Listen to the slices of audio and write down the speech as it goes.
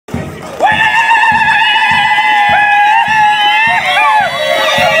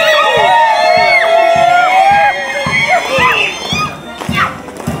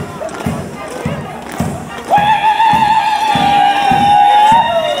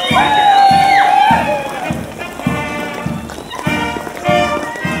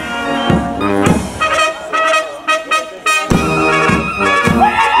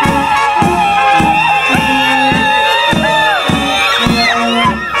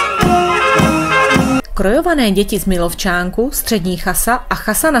Krojované děti z Milovčánku, střední chasa a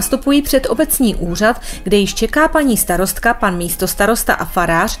chasa nastupují před obecní úřad, kde již čeká paní starostka, pan místostarosta a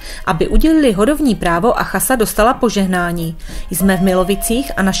farář, aby udělili hodovní právo a chasa dostala požehnání. Jsme v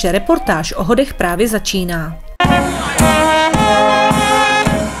Milovicích a naše reportáž o hodech právě začíná.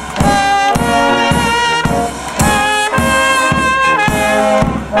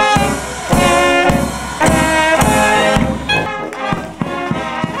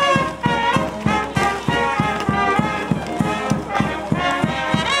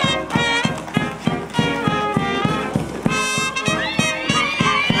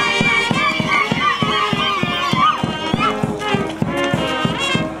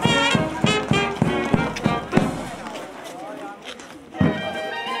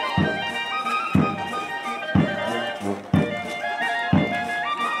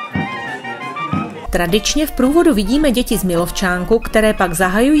 Tradičně v průvodu vidíme děti z Milovčánku, které pak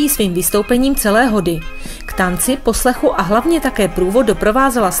zahajují svým vystoupením celé hody. K tanci, poslechu a hlavně také průvod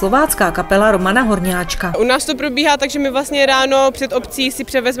doprovázela slovácká kapela Romana Horňáčka. U nás to probíhá tak, že my vlastně ráno před obcí si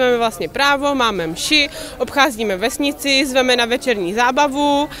převezmeme vlastně právo, máme mši, obcházíme vesnici, zveme na večerní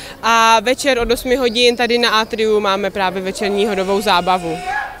zábavu a večer od 8 hodin tady na atriu máme právě večerní hodovou zábavu.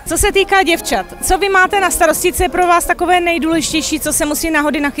 Co se týká děvčat, co vy máte na starosti, co je pro vás takové nejdůležitější, co se musí na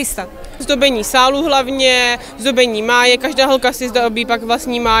hody nachystat? Zdobení sálu hlavně, zdobení máje, každá holka si zdobí pak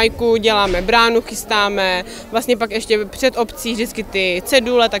vlastní májku, děláme bránu, chystáme, vlastně pak ještě před obcí vždycky ty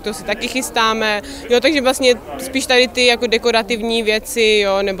cedule, tak to si taky chystáme, jo, takže vlastně spíš tady ty jako dekorativní věci,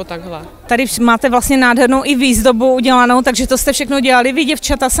 jo, nebo takhle. Tady máte vlastně nádhernou i výzdobu udělanou, takže to jste všechno dělali vy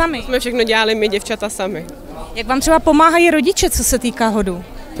děvčata sami? Jsme všechno dělali my děvčata sami. Jak vám třeba pomáhají rodiče, co se týká hodů?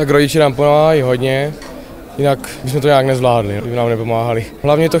 Tak rodiče nám pomáhají hodně, jinak bychom to nějak nezvládli, kdyby nám nepomáhali.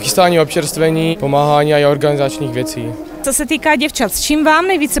 Hlavně to chystání občerstvení, pomáhání a organizačních věcí. Co se týká děvčat, s čím vám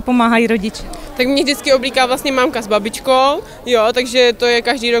nejvíce pomáhají rodiče? Tak mě vždycky oblíká vlastně mámka s babičkou, jo, takže to je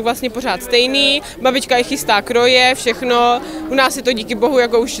každý rok vlastně pořád stejný. Babička je chystá kroje, všechno. U nás se to díky bohu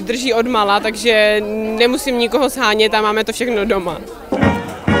jako už drží odmala, takže nemusím nikoho shánět a máme to všechno doma.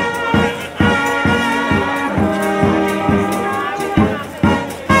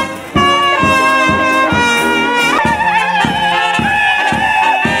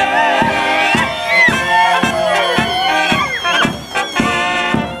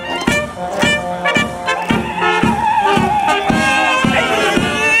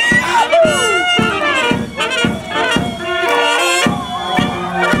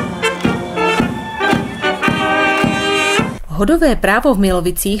 Hodové právo v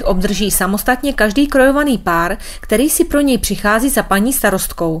Milovicích obdrží samostatně každý krojovaný pár, který si pro něj přichází za paní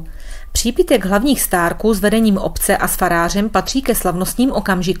starostkou. Přípitek hlavních stárků s vedením obce a s farářem patří ke slavnostním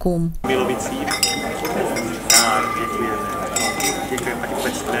okamžikům. Milovicích. Děkujeme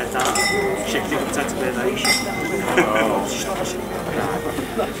paní starostka, všechny obce tady.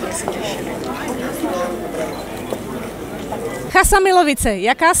 Chasa Milovice,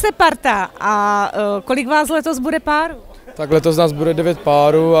 jaká jste parta a kolik vás letos bude párů? Tak letos nás bude 9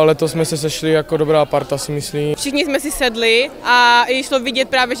 párů, ale letos jsme se sešli jako dobrá parta, si myslím. Všichni jsme si sedli a šlo vidět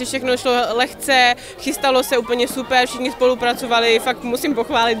právě, že všechno šlo lehce, chystalo se úplně super, všichni spolupracovali, fakt musím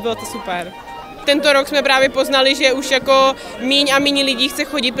pochválit, bylo to super. Tento rok jsme právě poznali, že už jako míň a míň lidí chce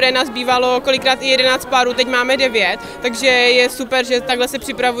chodit, protože nás bývalo kolikrát i 11 párů, teď máme 9, takže je super, že takhle se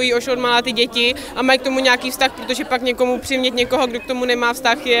připravují už odmala ty děti a mají k tomu nějaký vztah, protože pak někomu přimět někoho, kdo k tomu nemá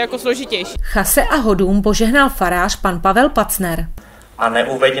vztah, je jako složitější. Chase a hodům požehnal farář pan Pavel Pacner. A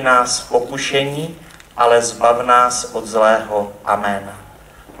neuveď nás v pokušení, ale zbav nás od zlého. Amen.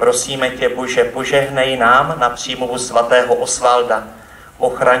 Prosíme tě, Bože, požehnej nám na přímluvu svatého Osvalda.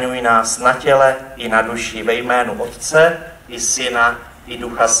 Ochraňuj nás na těle i na duši ve jménu Otce, i Syna, i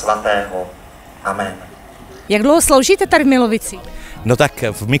Ducha Svatého. Amen. Jak dlouho sloužíte tady v Milovici? No tak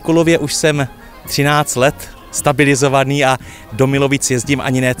v Mikulově už jsem 13 let stabilizovaný a do Milovic jezdím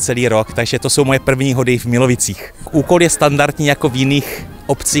ani ne celý rok, takže to jsou moje první hody v Milovicích. Úkol je standardní jako v jiných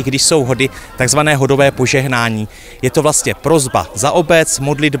obcích, když jsou hody, takzvané hodové požehnání. Je to vlastně prosba za obec,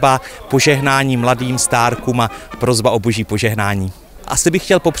 modlitba, požehnání mladým stárkům a prosba o boží požehnání. Asi bych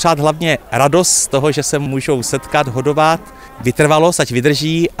chtěl popřát hlavně radost z toho, že se můžou setkat, hodovat, vytrvalost, ať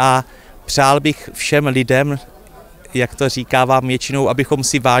vydrží a přál bych všem lidem, jak to říkávám většinou, abychom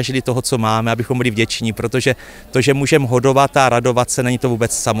si vážili toho, co máme, abychom byli vděční, protože to, že můžeme hodovat a radovat se, není to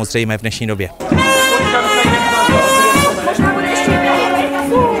vůbec samozřejmé v dnešní době.